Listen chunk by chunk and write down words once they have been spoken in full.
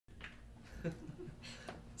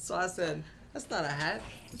So I said, that's not a hat,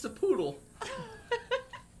 it's a poodle.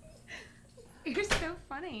 You're so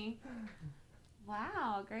funny.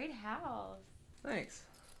 Wow, great house. Thanks.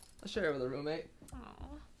 I'll share it with a roommate.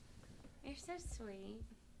 Oh, you're so sweet.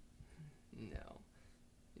 No,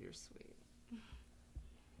 you're sweet.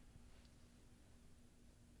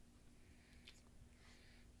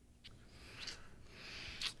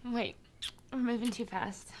 Wait, we're moving too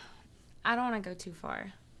fast. I don't want to go too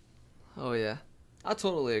far. Oh yeah, I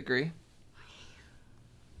totally agree.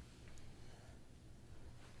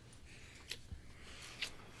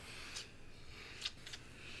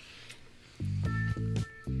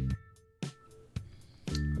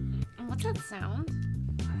 What's that sound?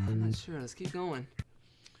 I'm not sure, let's keep going.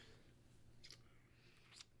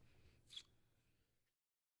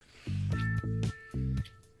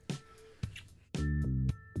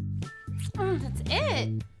 That's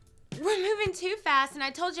it. We're moving too fast, and I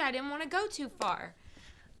told you I didn't want to go too far.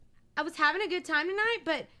 I was having a good time tonight,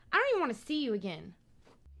 but I don't even want to see you again.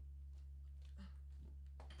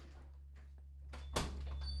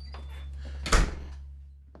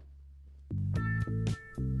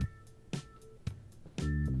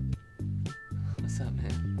 What's up,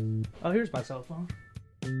 man? Oh, here's my cell phone.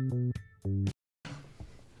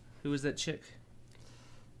 Who was that chick?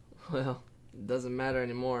 Well, it doesn't matter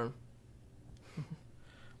anymore.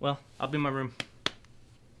 Well, I'll be in my room.